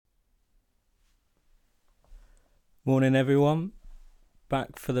Morning, everyone.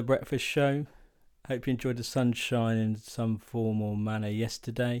 Back for the breakfast show. Hope you enjoyed the sunshine in some form or manner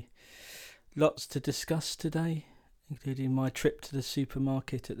yesterday. Lots to discuss today, including my trip to the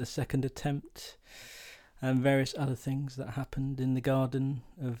supermarket at the second attempt and various other things that happened in the garden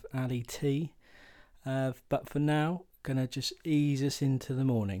of Ali T. But for now, gonna just ease us into the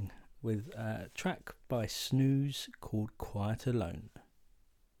morning with a track by Snooze called Quiet Alone.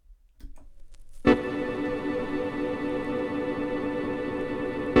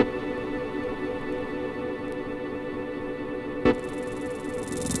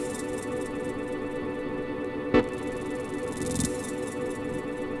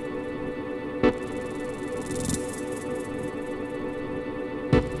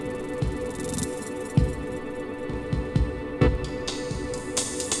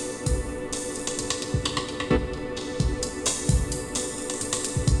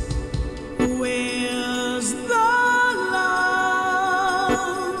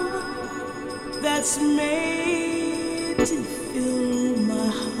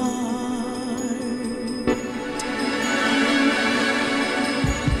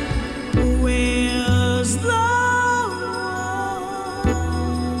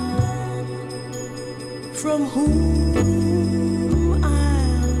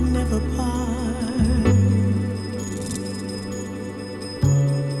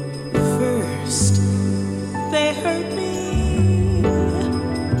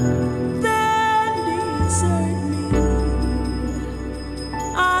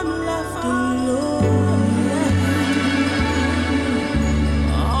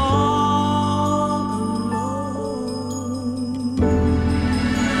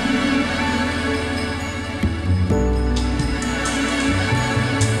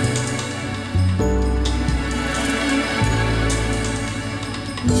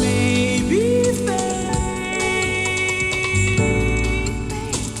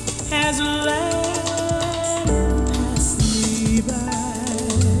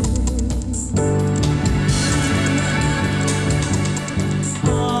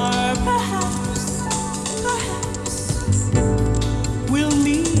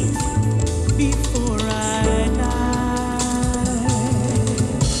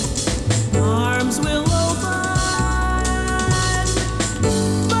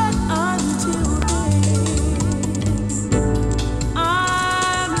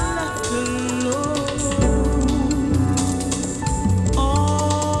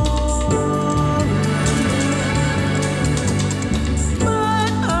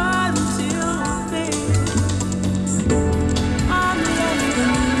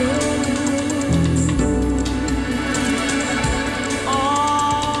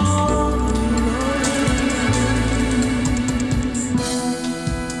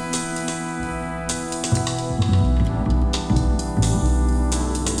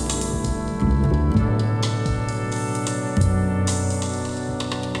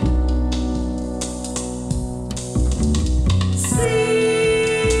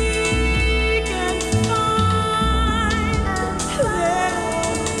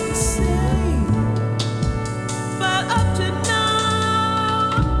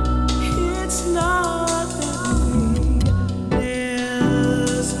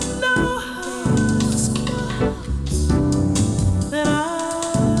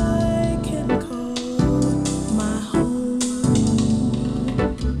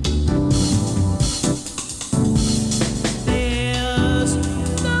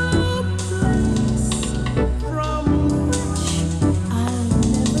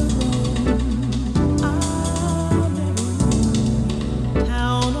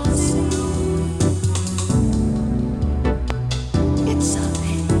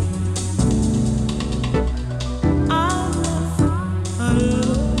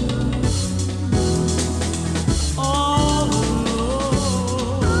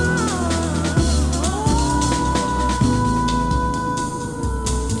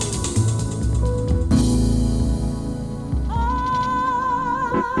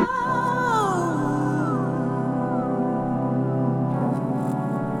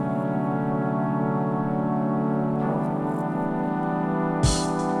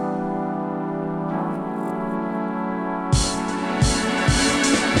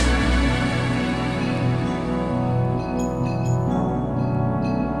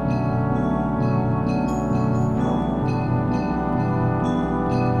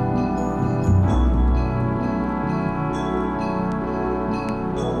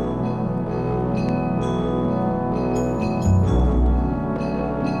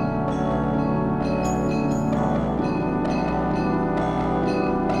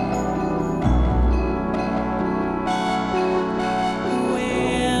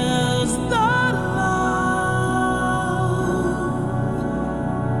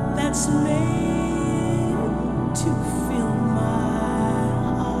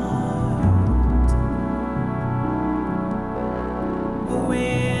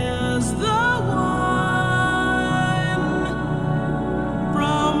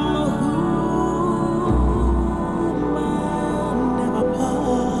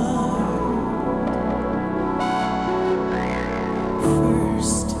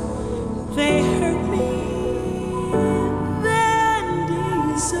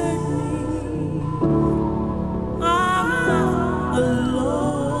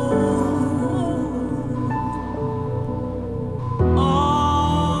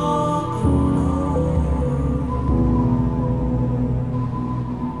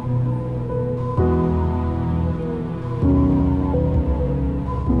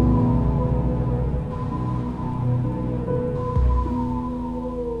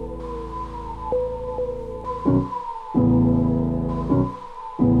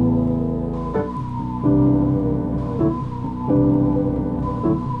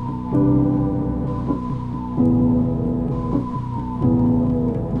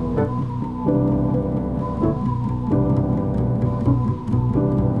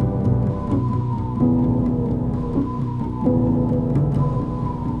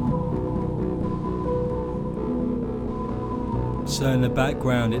 So in the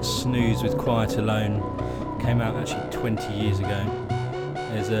background it's Snooze with Quiet Alone. Came out actually 20 years ago.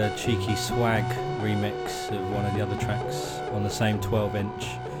 There's a cheeky swag remix of one of the other tracks on the same 12-inch.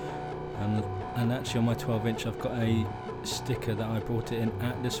 And actually on my 12-inch I've got a sticker that I bought it in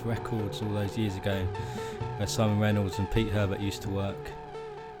Atlas Records all those years ago, where Simon Reynolds and Pete Herbert used to work.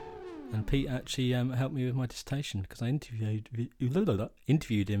 And Pete actually helped me with my dissertation because I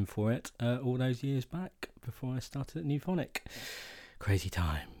interviewed him for it all those years back before I started at Newphonic. Crazy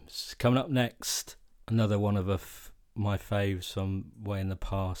times. Coming up next, another one of my faves from way in the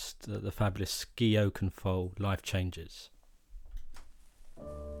past, the fabulous Ski Oakenfold, Life Changes.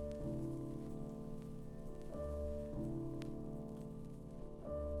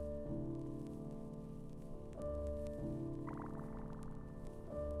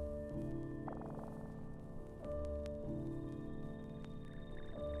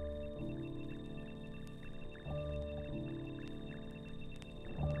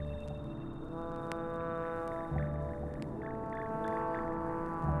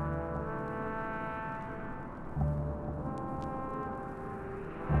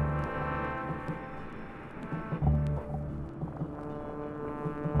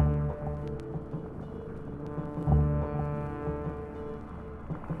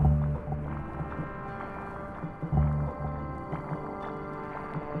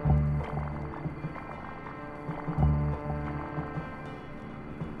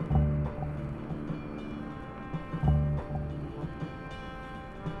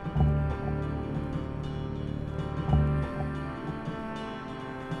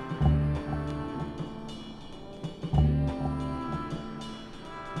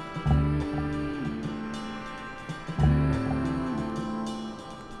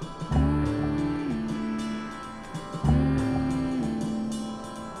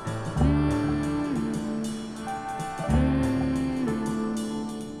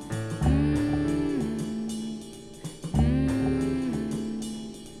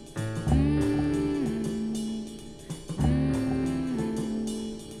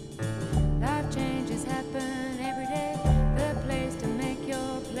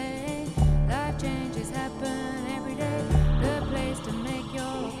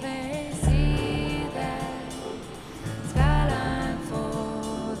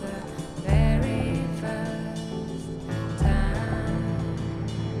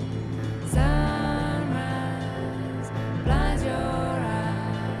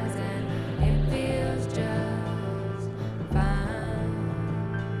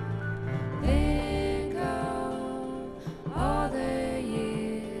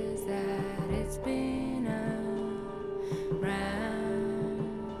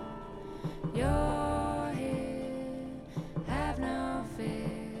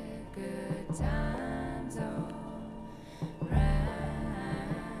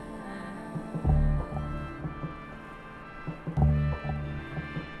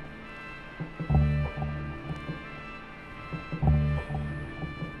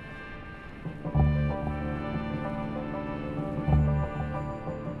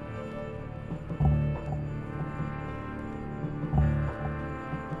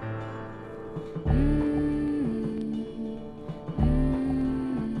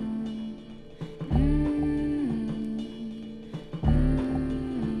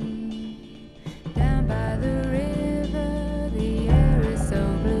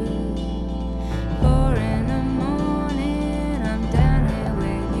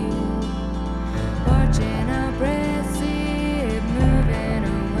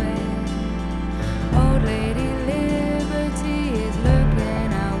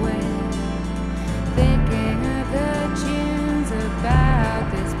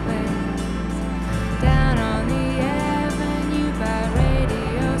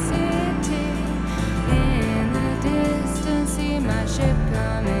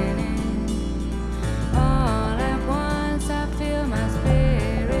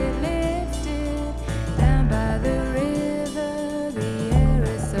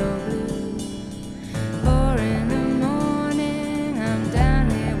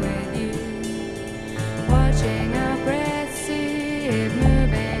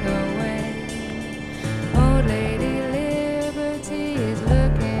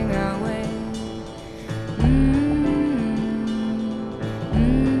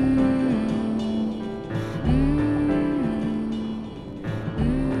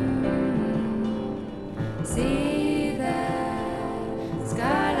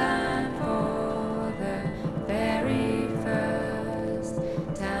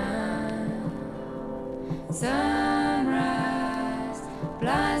 Sunrise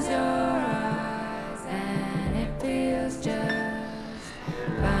blinds your eyes and it feels just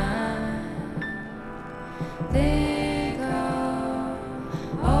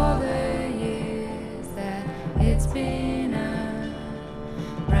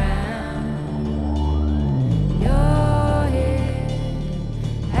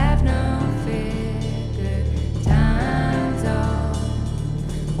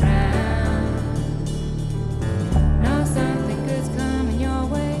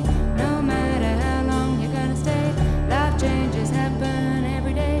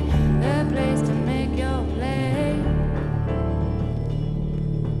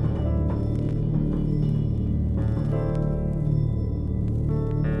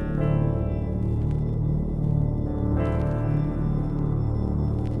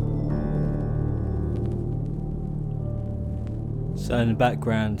So in the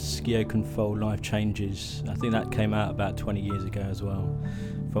background, Skio Can Fold, Life Changes. I think that came out about 20 years ago as well,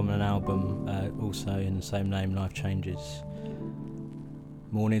 from an album also in the same name, Life Changes.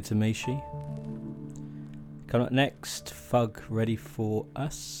 Morning to Mishi. Coming up next, Fug Ready For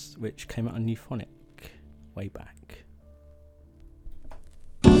Us, which came out on Euphonic way back.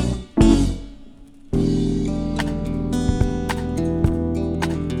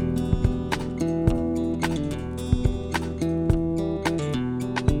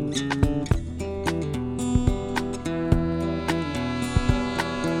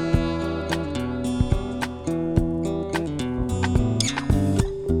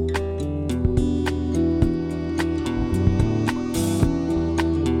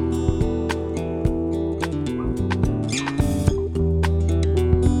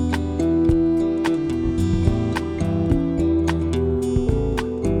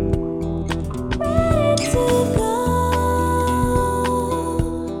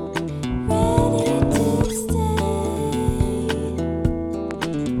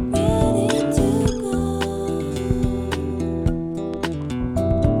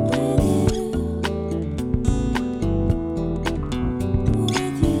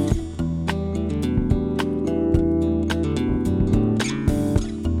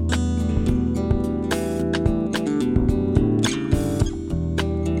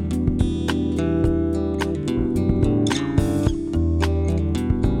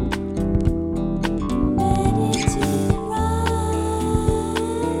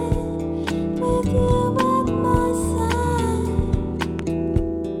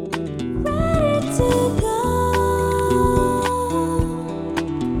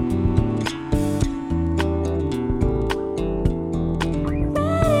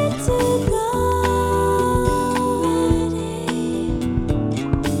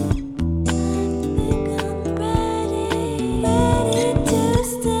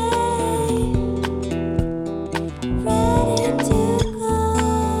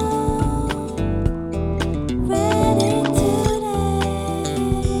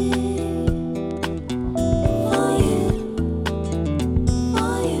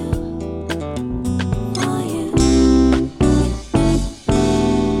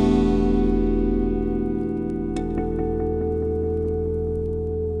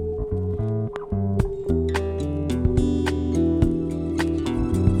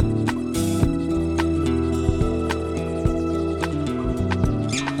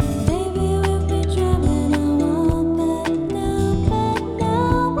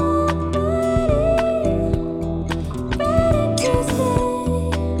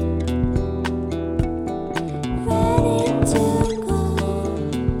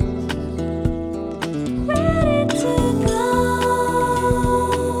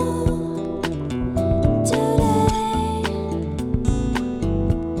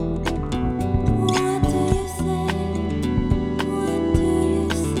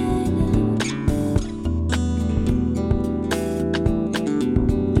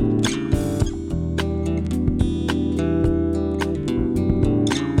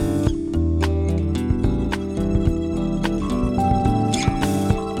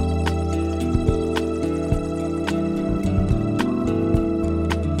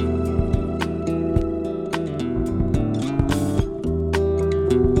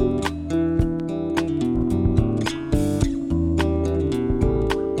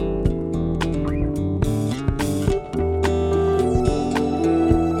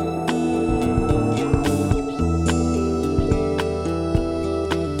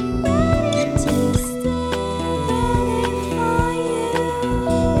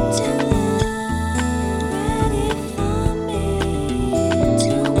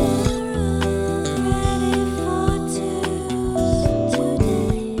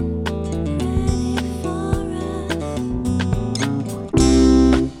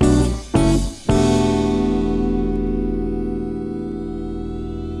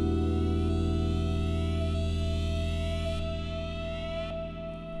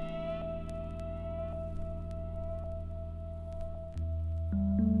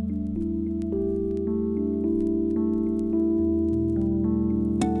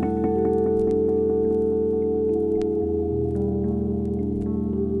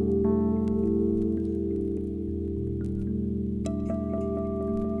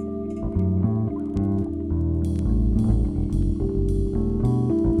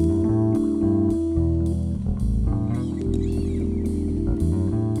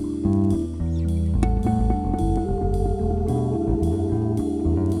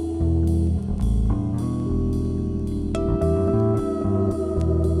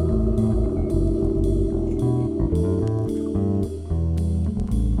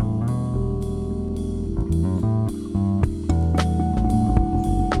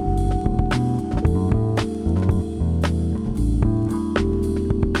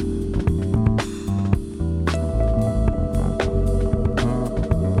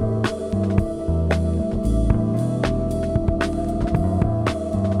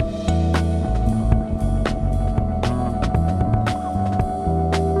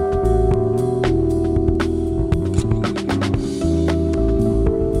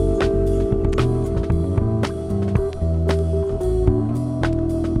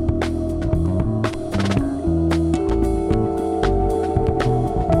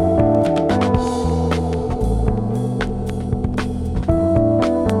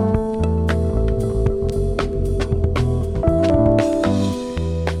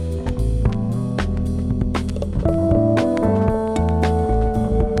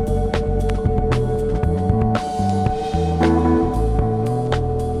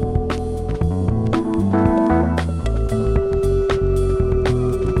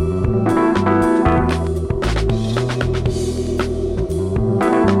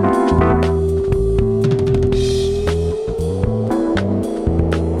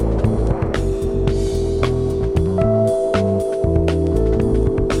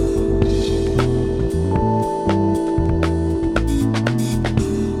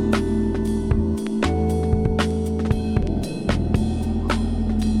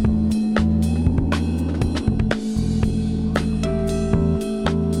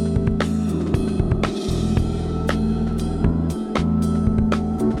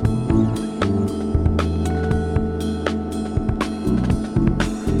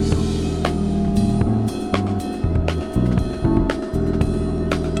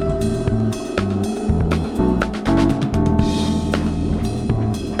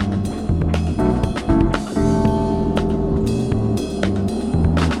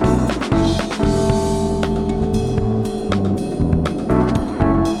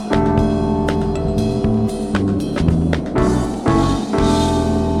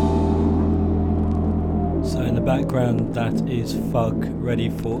 background, that is Fug Ready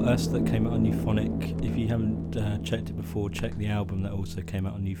For Us, that came out on Euphonic. If you haven't checked it before, check the album that also came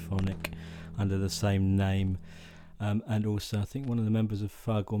out on Euphonic under the same name. And also, I think one of the members of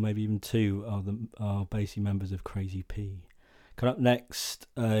Fug, or maybe even two, are basically members of Crazy P. Coming up next,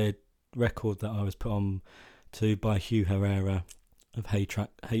 a record that I was put on to by Hugh Herrera of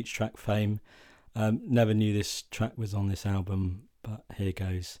H-Track fame. Never knew this track was on this album, but here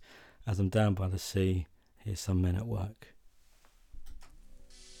goes. As I'm down by the sea, here's Some Men at Work.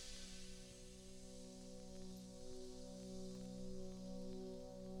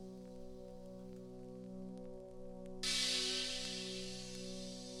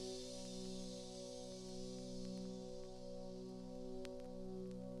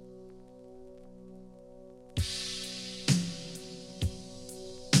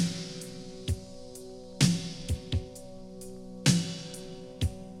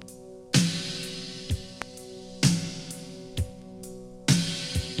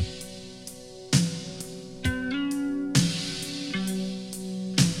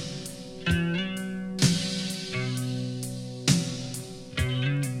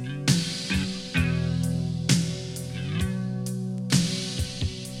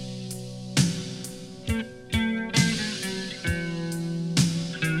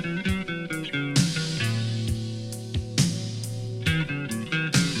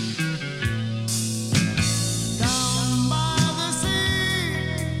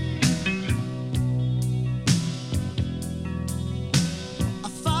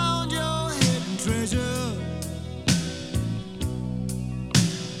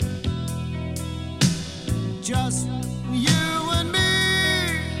 Just you and me.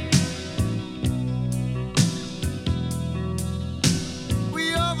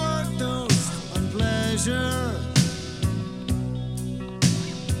 We overdosed on pleasure.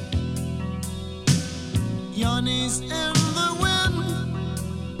 Yanni's in the wind.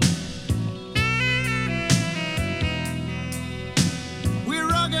 We're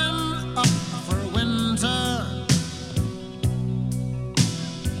rugging up for winter.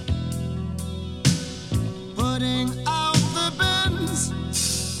 Putting out the bins.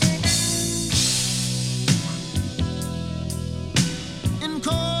 In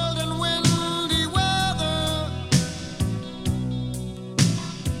cold and windy weather.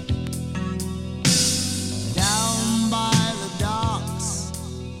 Down by the docks.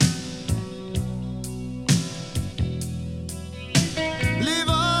 Leave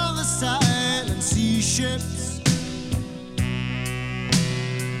all the silent sea ships.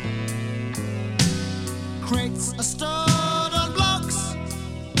 Crates are stored on blocks.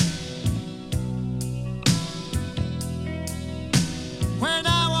 Where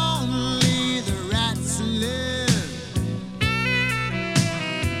now only the rats live.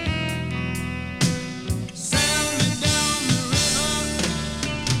 Sail me down the river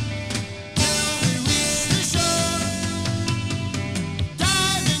till we reach the shore.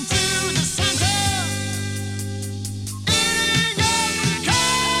 Dive into the center, eating up the car.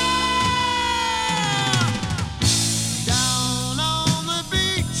 Down on the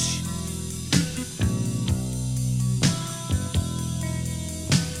beach,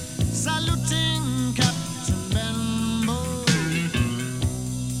 saluting Captain Benbow.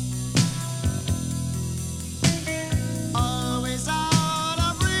 Always out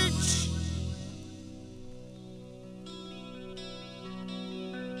of reach.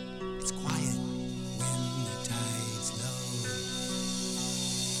 It's quiet when the tide's low.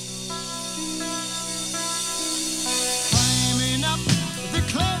 Climbing up the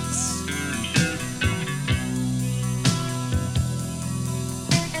cliffs.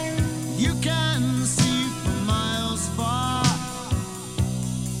 You can see for miles far.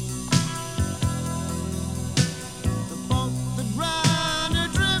 The boat that ran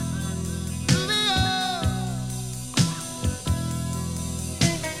adrift to the earth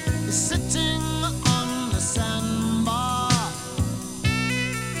is sitting on the sandbar,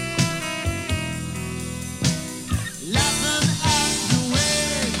 laughing at the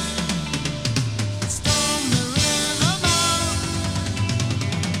waves that storm the river mouth.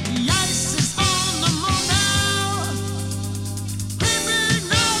 The ice is on the moon now, creeping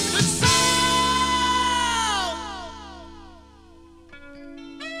north and south.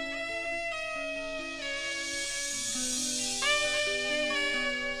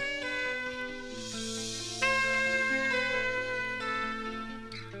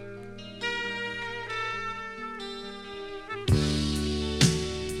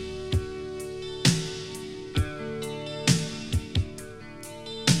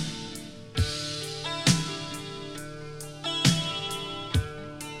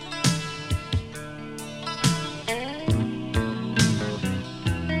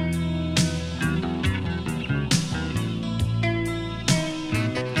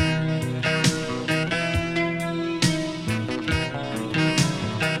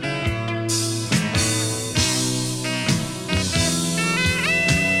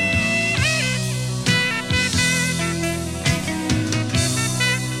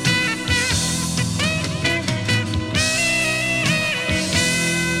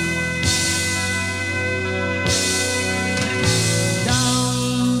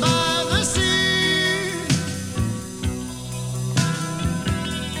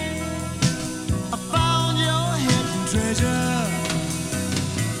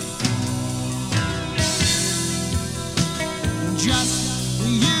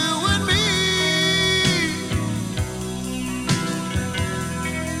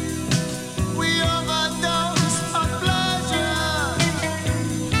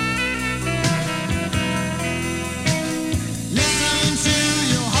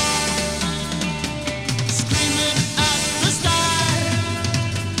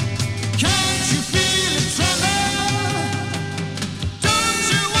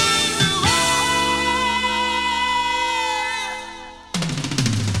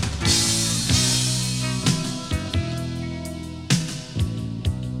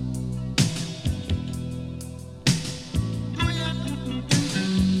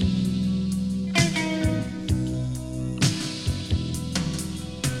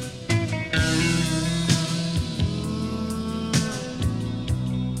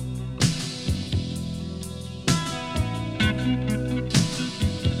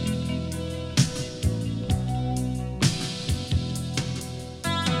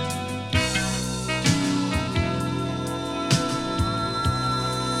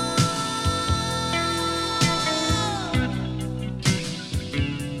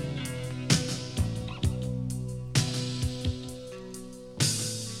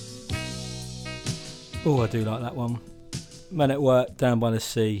 Oh, I do like that one. Men at Work, Down by the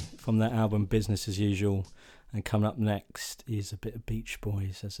Sea, from their album Business as Usual. And coming up next is a bit of Beach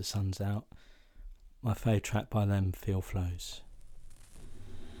Boys as the sun's out. My favourite track by them, Feel Flows.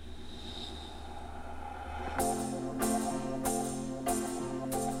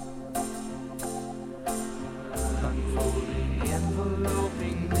 Unfolding,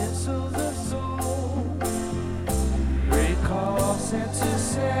 enveloping missiles of soul. Recall senses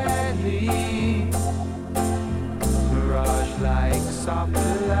sadly. Mirage like,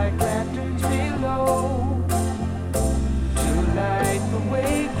 softly like lanterns below. To light the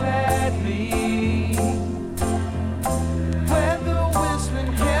way gladly. Where the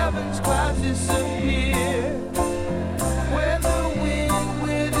whistling heavens clouds disappear. Where the wind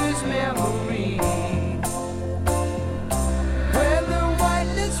withers memory. Where the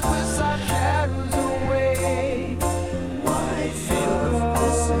whiteness whisks our shadows away. White feel the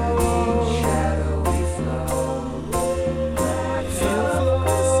shadowy flow. Feel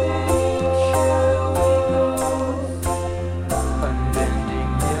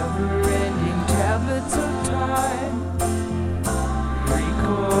unbending, never-ending tablets of time.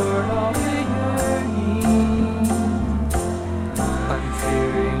 Record all the yearning.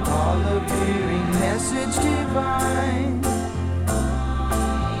 Unfearing, all-appearing message divine.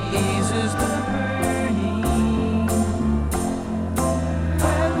 Eases the burning.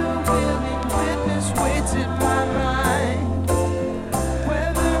 Where the willing witness waits at my mind.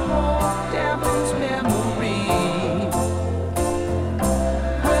 Where the hope dampens memory.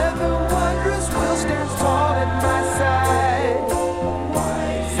 Where the wondrous will stands tall at my side.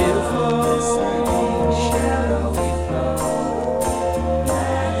 Feel flow, shadowy flow.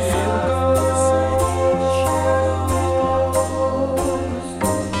 Feel goes,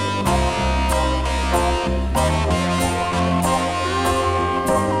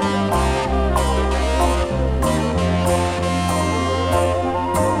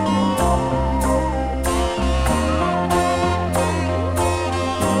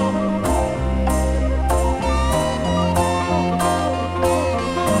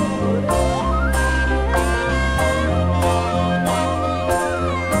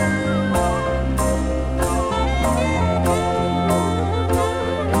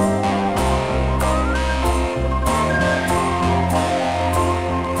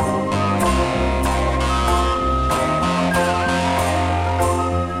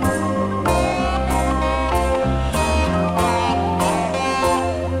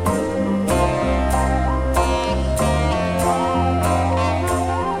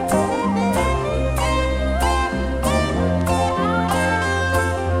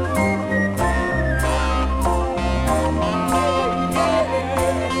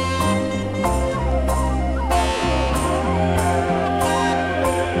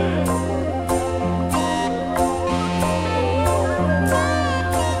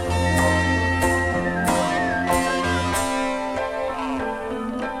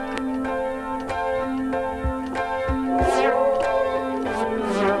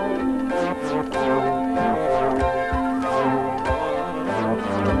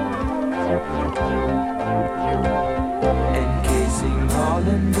 encasing, all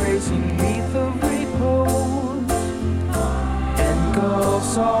embracing, wreath of repose,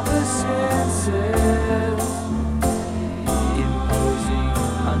 engulfs all the senses, imposing,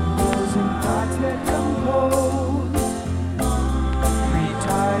 unposing thoughts that compose,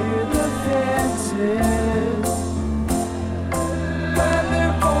 retire the fences, where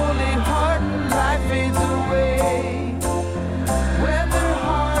their holy heart and life fades away, where their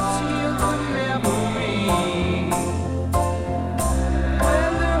hearts heal the memory.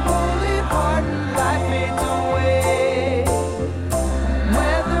 When their holy heart and life fades away,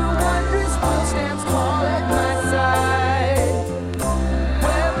 where the wondrous will stands tall at my side,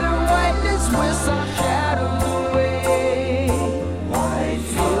 where the whiteness whisks our shadows away. White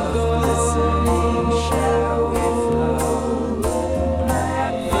feel the shadowy flow.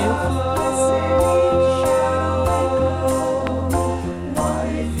 Black feel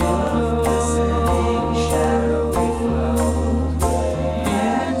white feel the shadowy flow.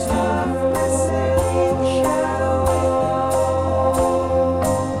 Feelings the shadow.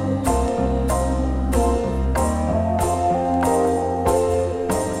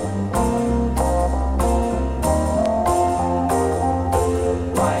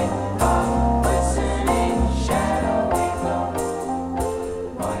 White listening shadowy flow.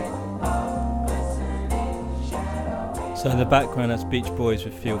 White listening shadowy. So in the background, that's Beach Boys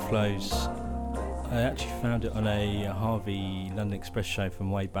with Feel Flows. I actually found it on a Harvey London Express show from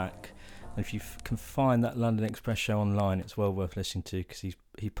way back. And if you can find that London Express show online, it's well worth listening to because he's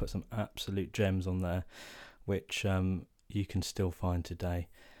he put some absolute gems on there, which you can still find today.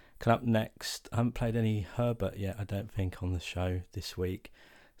 Coming up next, I haven't played any Herbert yet, I don't think, on the show this week.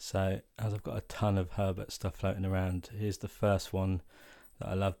 So, as I've got a ton of Herbert stuff floating around, here's the first one that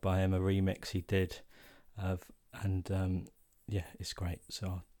I love by him, a remix he did. Yeah, it's great. So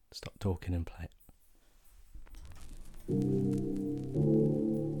I'll stop talking and play it.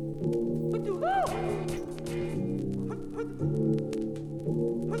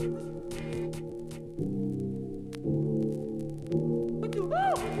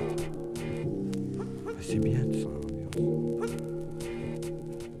 C'est bien de ça, l'ambiance.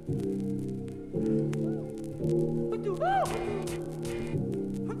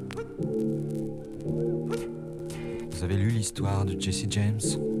 Vous avez lu l'histoire de Jesse James?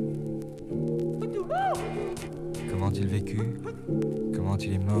 Comment il vécut? Comment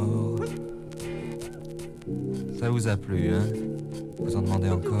il est mort? Ça vous a plu, hein? Vous en demandez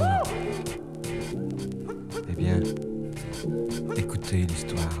encore? Eh bien, écoutez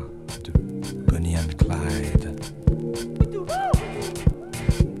l'histoire de Bonnie and Clyde.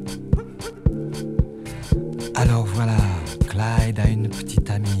 Alors voilà, Clyde a une petite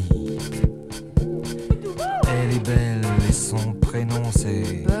amie. Elle est belle et son prénom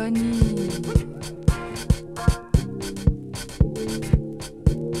c'est Bonnie.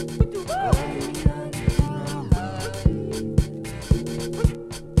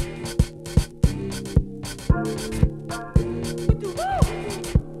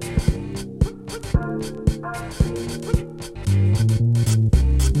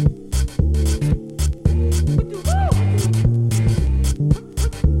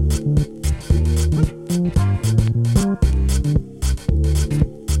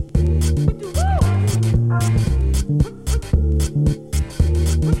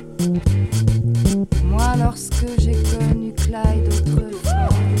 Moi, lorsque j'ai connu Clyde autrefois,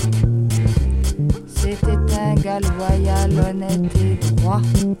 c'était un gars loyal, honnête et droit.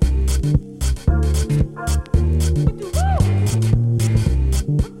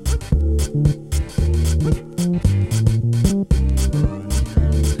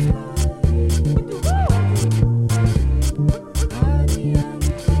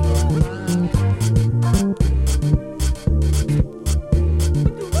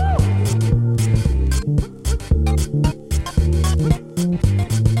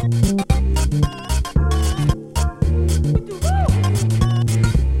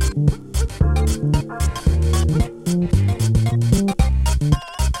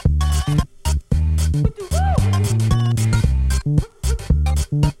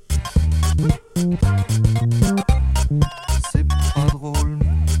 C'est pas drôle,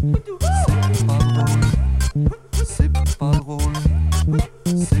 c'est pas drôle, c'est pas drôle,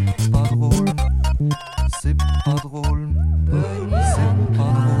 c'est pas drôle, c'est pas drôle, c'est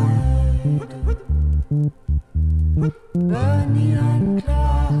pas drôle. Bonnie and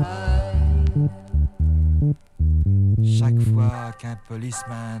Clyde. Chaque fois qu'un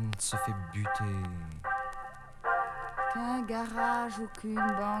policeman se fait buter, Qu'un garage ou qu'une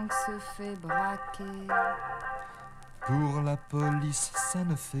banque se fait braquer, pour la police ça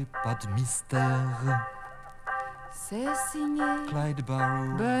ne fait pas de mystère. c'est signé Clyde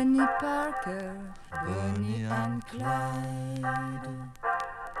Barrow, Bonnie Parker, Bonnie and Clyde.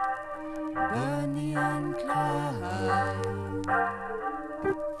 Bonnie and Clyde.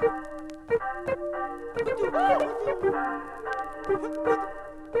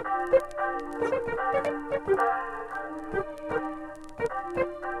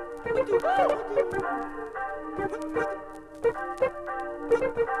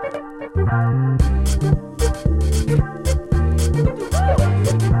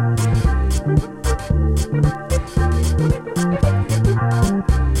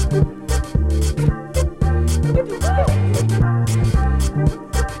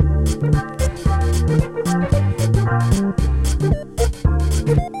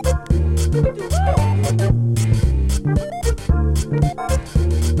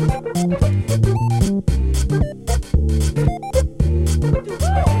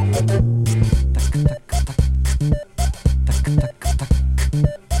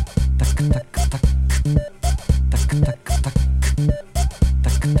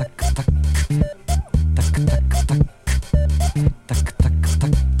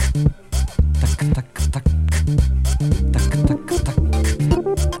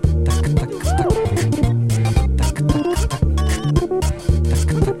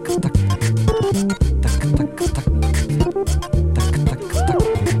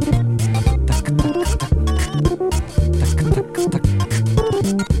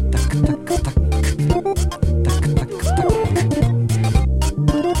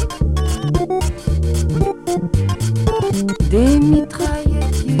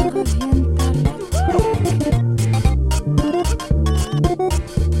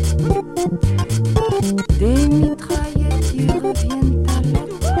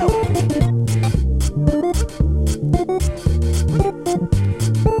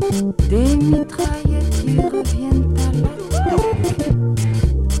 Des mitraillettes qui reviennent à l'attaque.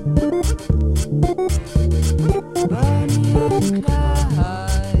 Bonnie and Clyde.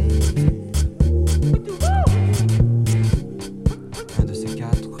 Un de ces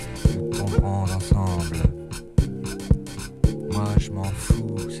quatre, nous tomberons ensemble. Moi je m'en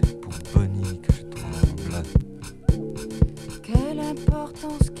fous, c'est pour Bonnie que je tremble. Quelle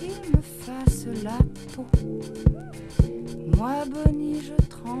importance qu'il me fasse la peau. Moi, Bonnie, je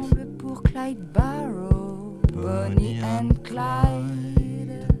tremble pour Clyde Barrow. Bonnie and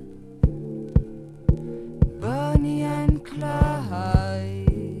Clyde. Bonnie and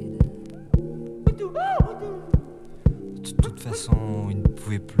Clyde. De toute façon, il ne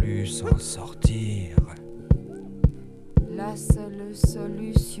pouvait plus s'en sortir. La seule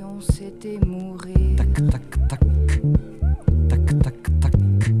solution, c'était mourir. Tac, tac, tac. Tac, tac, tac.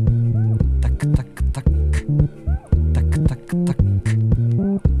 Tac, tac, tac. Tac, tac, tac. Tac, tac, tac.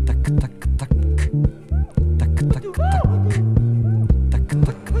 Tac, tac, tac. Tac, tac, tac. Tac,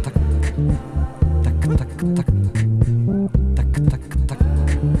 tac, tac. Tac, tac, tac.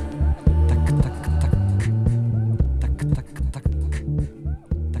 Tac, tac, tac. Tac, tac, tac.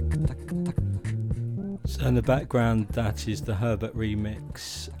 Tac, tac, tac. So in the background, that is the Herbert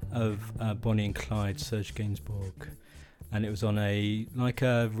remix of Bonnie and Clyde, Serge Gainsbourg, and it was on a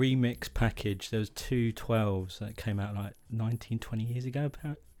remix package. There was 2 12s that came out like 19-20 years ago.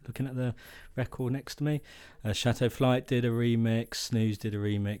 Apparently, looking at the record next to me, Chateau Flight did a remix, Snooze did a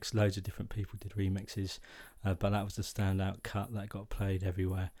remix, loads of different people did remixes, but that was the standout cut that got played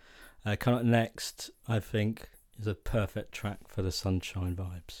everywhere. Coming up next, I think, is a perfect track for the Sunshine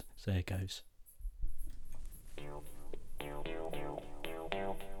vibes. So there it goes.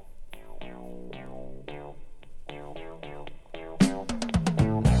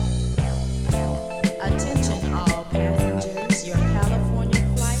 Attention all passengers, your California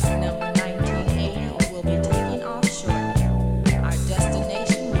flight number 1980 will be taking off shortly. Our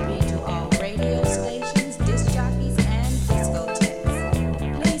destination will be to all radio stations, disc jockeys, and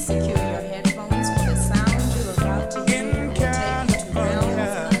discotheques. Please secure your headphones for the sound you're about to hear will take you to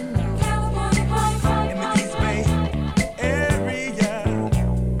realms unknown.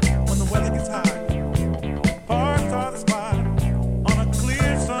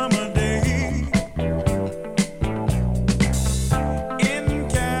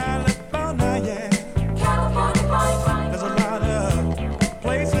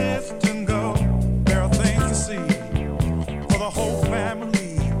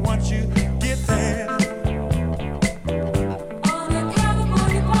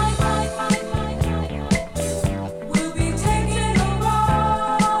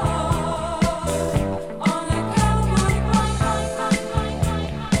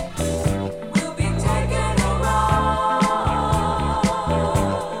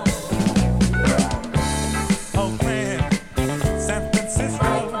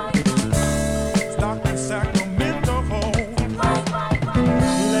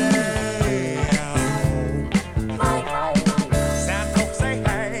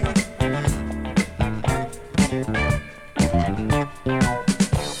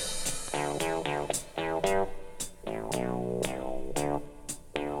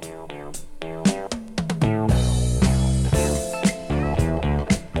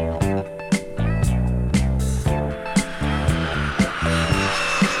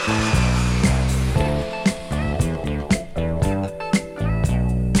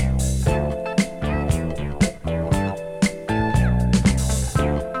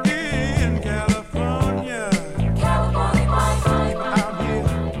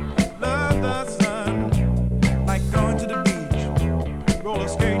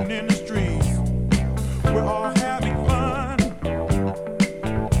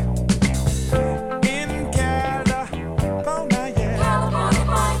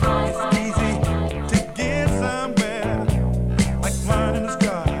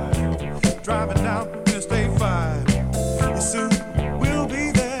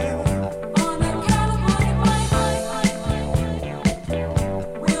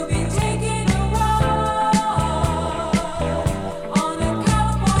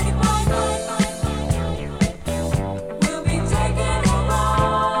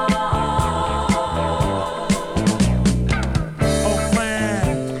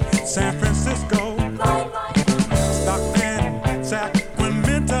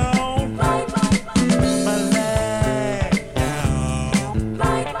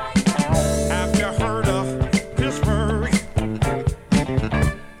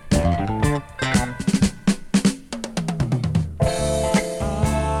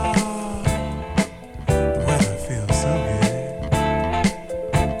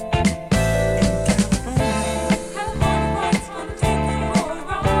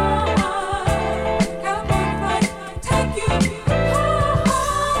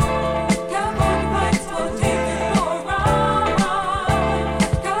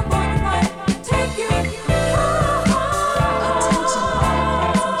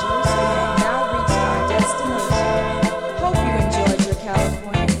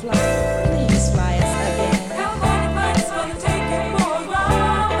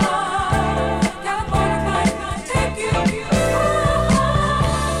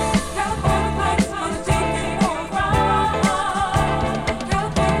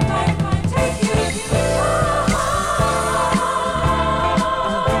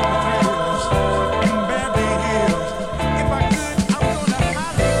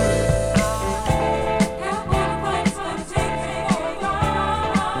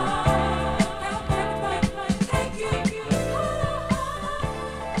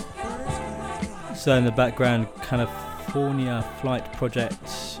 So in the background, California Flight Project,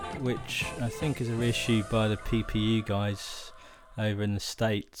 which I think is a reissue by the PPU guys over in the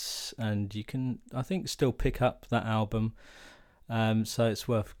States, and you can, I think, still pick up that album. So it's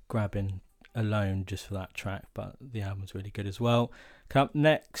worth grabbing alone just for that track, but the album's really good as well. Come up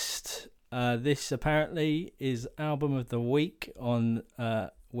next, this apparently is album of the week on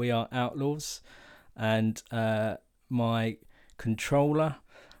We Are Outlaws, and my controller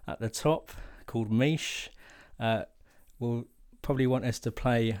at the top, called Mish, will probably want us to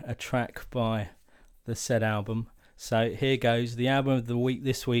play a track by the said album. So here goes. The album of the week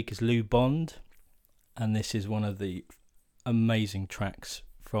this week is Lou Bond, and this is one of the amazing tracks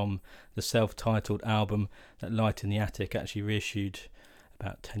from the self-titled album that Light in the Attic actually reissued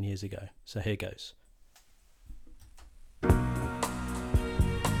about 10 years ago. So here goes.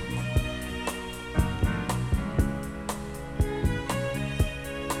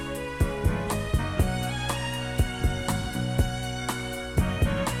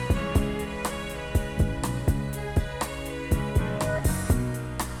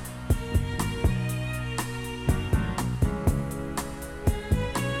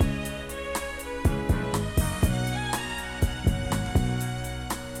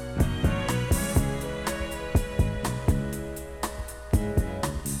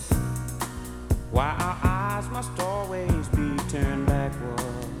 Why our eyes must always be turned backwards.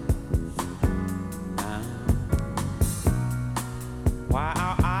 Why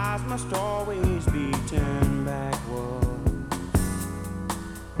our eyes must always be turned backwards.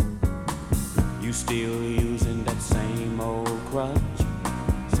 You still using that same old crutch,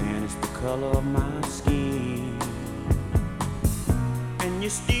 saying it's the color of my skin. And you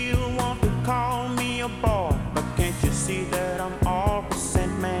still want to call me a boy, but can't you see that I'm all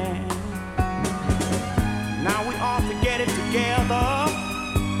percent man? Now we ought to get it together.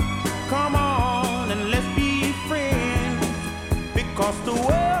 Come on and let's be friends, because the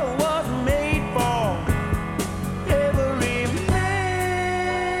world was made for every man.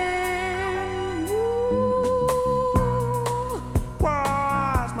 Ooh, why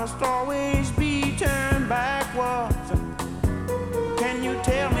eyes must always be turned backwards. Can you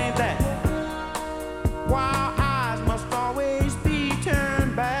tell me that? Why eyes must always be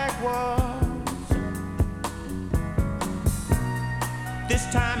turned backwards. This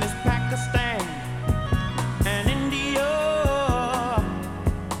time it's Pakistan and India.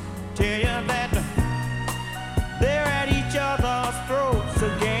 Tell you that they're at each other's throats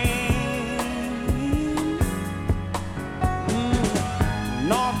again.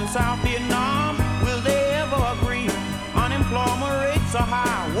 North and South Vietnam, will they ever agree? Unemployment rates are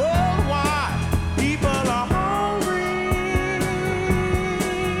high worldwide. People are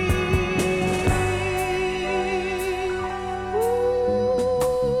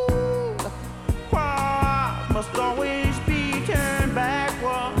must always be turned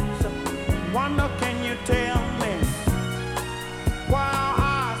backwards. Wonder, can you tell me why our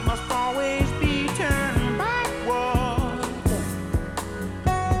eyes must always be turned backwards?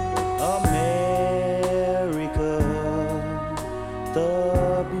 America,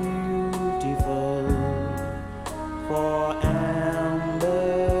 the beautiful, for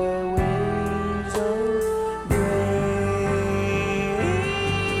amber waves of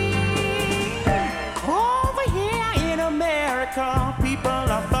over here in America, people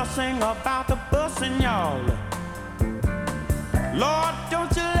are fussing about the busing, y'all. Lord,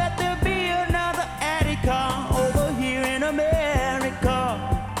 don't you let there be another Attica over here in America.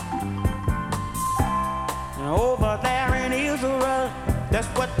 And over there in Israel, that's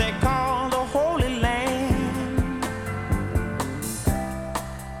what they call the Holy Land.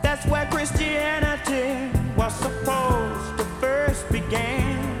 That's where Christianity was supposed to first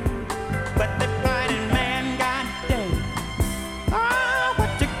begin. But the fighting man got dead. Ah,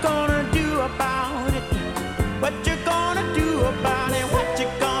 what you gonna do about it? What you gonna do about it? What you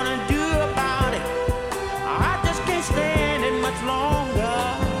gonna do about it? I just can't stand it much longer.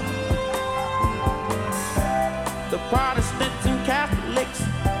 The Protestants and Catholics,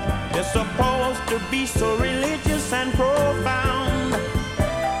 they're supposed to be so religious and profound.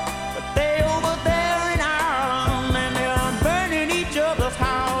 But they over there in Ireland, and they're burning each other's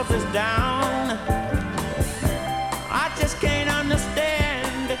houses down. I just can't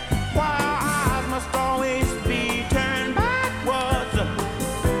understand why our eyes must always be turned backwards.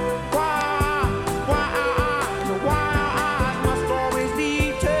 Why our eyes must always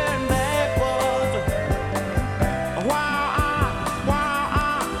be turned backwards. Why our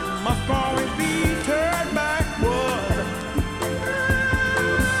eyes must always be turned backwards.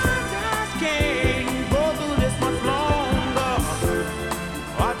 I just can't go through this much longer.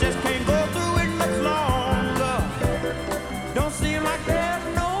 I just can't go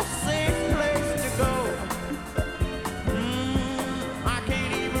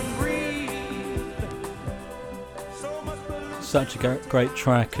such a great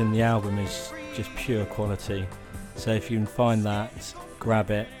track, and the album is just pure quality. So if you can find that,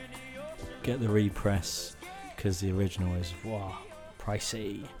 grab it, get the repress, because the original is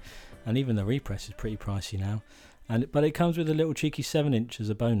pricey, and even the repress is pretty pricey now. But it comes with a little cheeky 7-inch as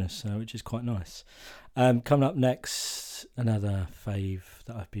a bonus, which is quite nice. Coming up next, another fave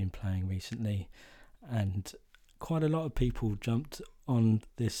that I've been playing recently, and quite a lot of people jumped on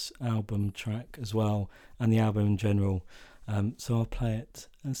this album track as well, and the album in general. So I'll play it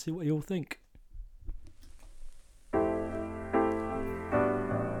and see what you all think.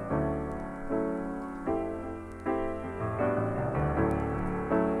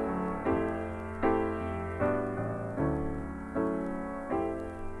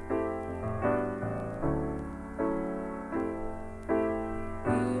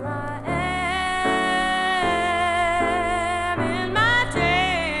 Here I am in my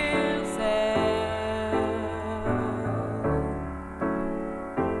jail cell,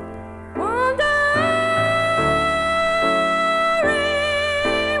 wondering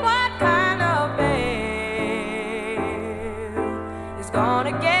what kind of bail is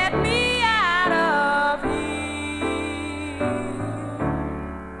gonna get me out of here,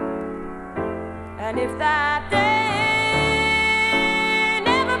 and if that day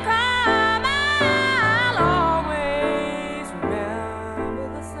never come, I'll always remember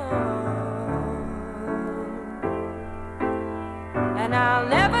the sun, and I'll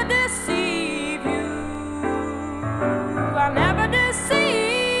never deceive you. I'll never deceive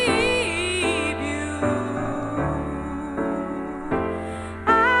you.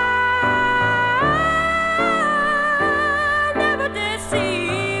 I'll never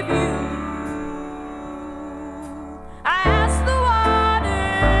deceive you. I asked the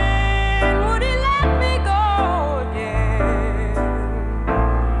warden, would he let me go again?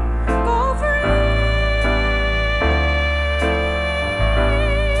 Go free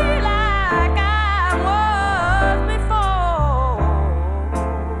like I was before.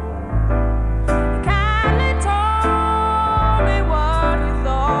 He kindly told me what he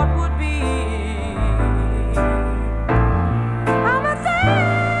thought would be. I'm a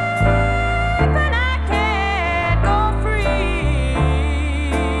thief and I can't go free.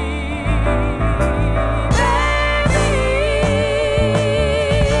 Baby,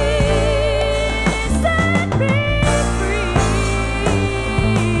 set me free.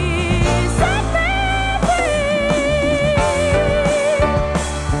 Set me free.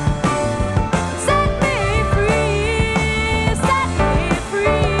 Set me free. Set me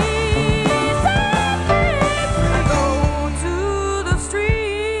free. Set me free. I go to the streets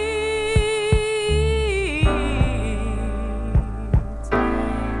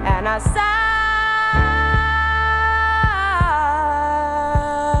and I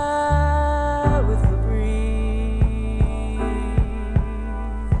sigh with the breeze.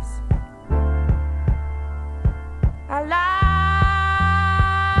 I lie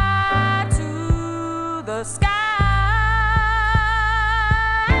to the sky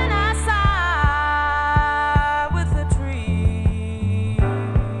and I sigh with the trees.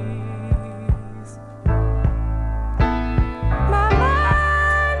 My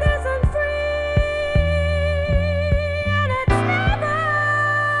mind isn't free, and it's never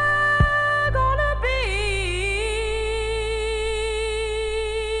gonna be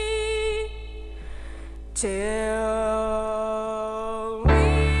till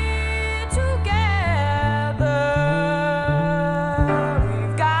we're together.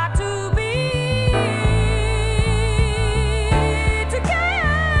 We've got to be together.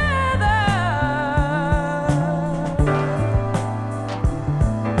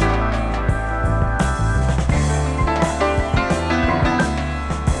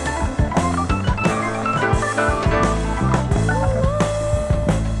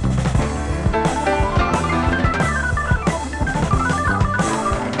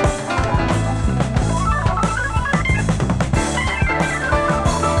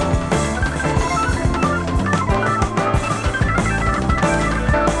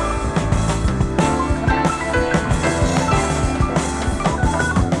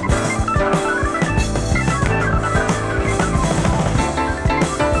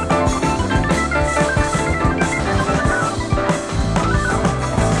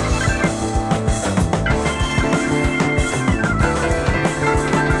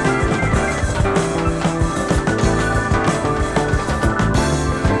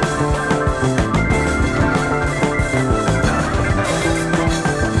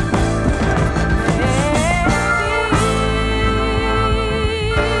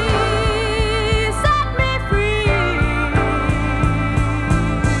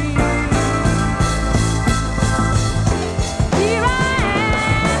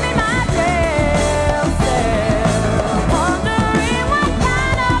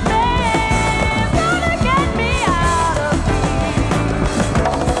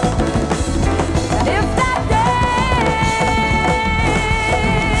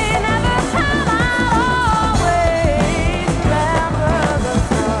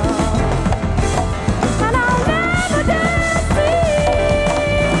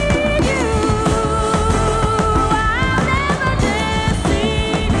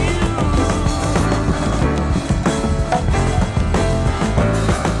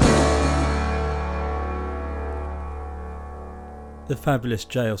 fabulous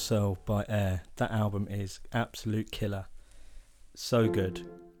Jail Cell by Air. That album is absolute killer. So good.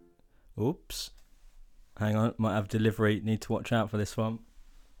 Oops. Hang on, might have delivery. Need to watch out for this one.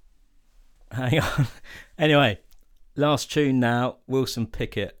 Hang on. Anyway, last tune now. Wilson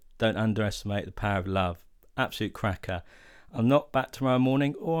Pickett. Don't underestimate the power of love. Absolute cracker. I'm not back tomorrow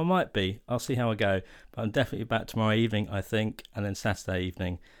morning, or I might be. I'll see how I go. But I'm definitely back tomorrow evening, I think, and then Saturday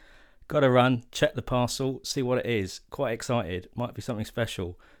evening. Gotta run, check the parcel, see what it is. Quite excited. Might be something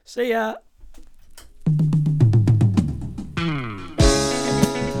special. See ya!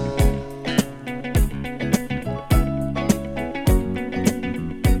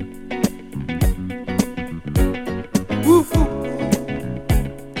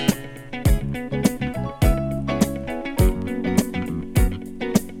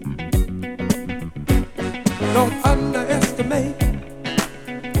 Don't underestimate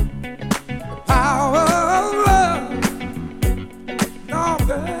the power of love. No,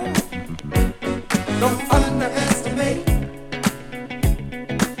 girl. Don't underestimate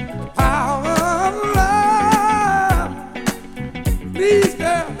the power of love. Please,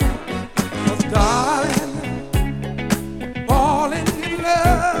 girl. 'Cause darling, falling in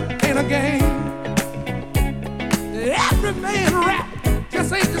love ain't a game. Every man rap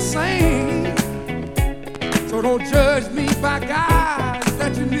just ain't the same. So don't judge me by guys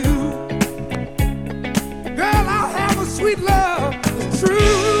that you knew. Girl, I'll have a sweet love, it's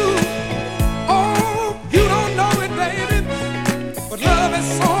true. Oh, you don't know it, baby, but love is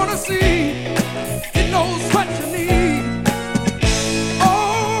sort of see. It knows what you need.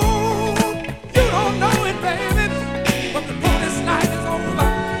 Oh, you don't know it, baby, but before this night is over,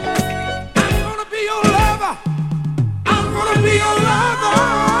 I'm gonna be your lover. I'm gonna be your lover.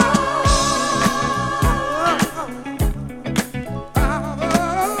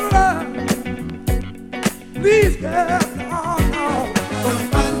 Please, girl, no, no,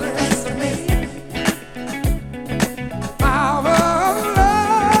 don't underestimate the power of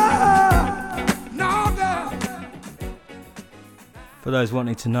love. No, girl. For those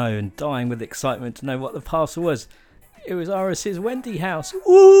wanting to know and dying with excitement to know what the parcel was, it was Iris's Wendy house.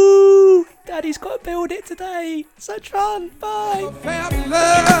 Woo! Daddy's got to build it today. Such fun. Bye. Felt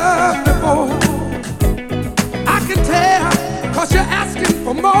love before. I can tell, 'cause you're asking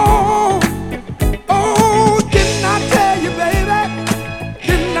for more. Oh, didn't I tell you, baby?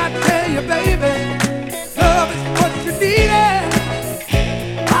 Didn't I tell you, baby? Love is what you needed.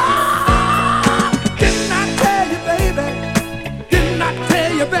 Ah, didn't I tell you, baby? Didn't I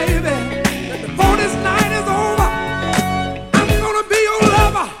tell you, baby? That before this night is over, I'm gonna be your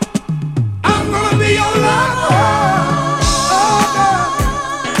lover. I'm gonna be your lover. Oh, girl.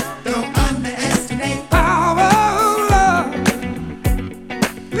 Don't underestimate power of love.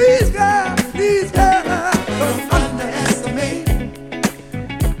 Please, girl. Please, girl, don't underestimate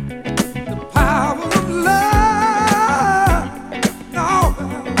the power of love. No,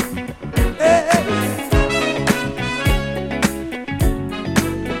 hey.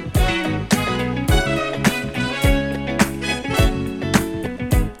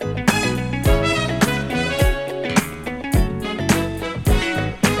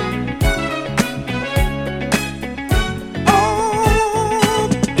 Oh,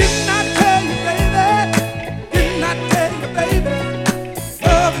 didn't I tell you, baby? Didn't I tell you, baby?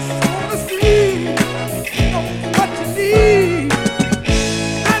 Love is on the street. Know what you need.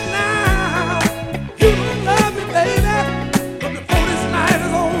 Right now, you don't love me, baby. But before this night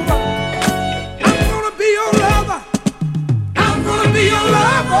is over, I'm gonna be your lover. I'm gonna be your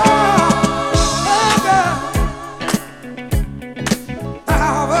lover. Oh, girl.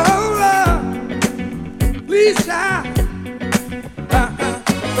 Power of love. Please shine.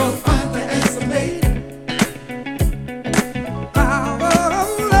 Don't underestimate power of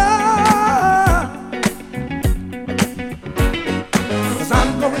love. 'Cause I'm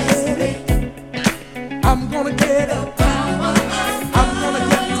gonna get it. I'm gonna get it. I'm gonna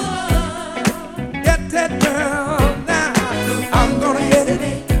get it. Get that girl now. I'm gonna get it.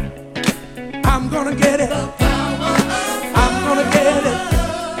 I'm gonna get it. I'm gonna get it.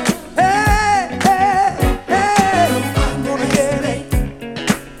 Hey, hey, hey. I'm gonna get it.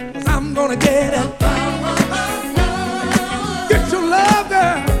 'Cause I'm gonna get it. Get your love,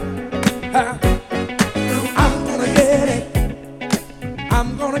 girl. I'm gonna get it. I'm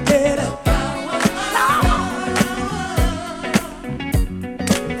gonna get it.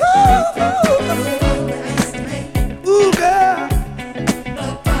 Ooh, girl.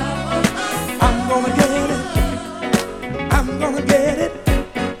 I'm gonna get it. I'm gonna get it.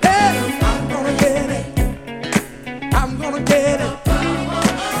 Hey, I'm gonna get it. I'm gonna get it.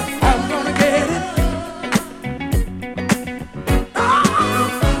 I'm gonna get it. Ah!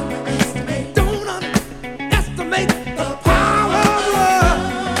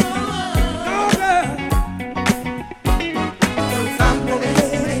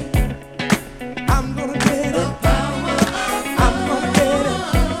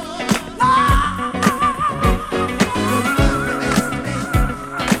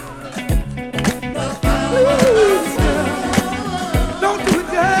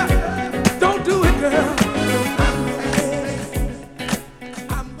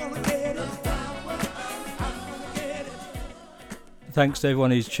 thanks to everyone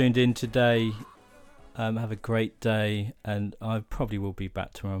who's tuned in today. Have a great day, and I probably will be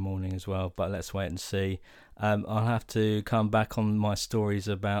back tomorrow morning as well, but let's wait and see. I'll have to come back on my stories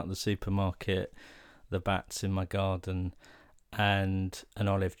about the supermarket, the bats in my garden, and an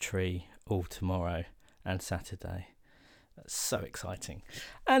olive tree all tomorrow and Saturday. That's so exciting.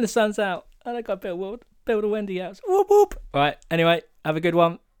 And the sun's out, and I got build a Wendy house. Whoop whoop. Right, anyway, have a good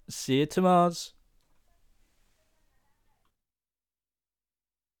one. See you tomorrow.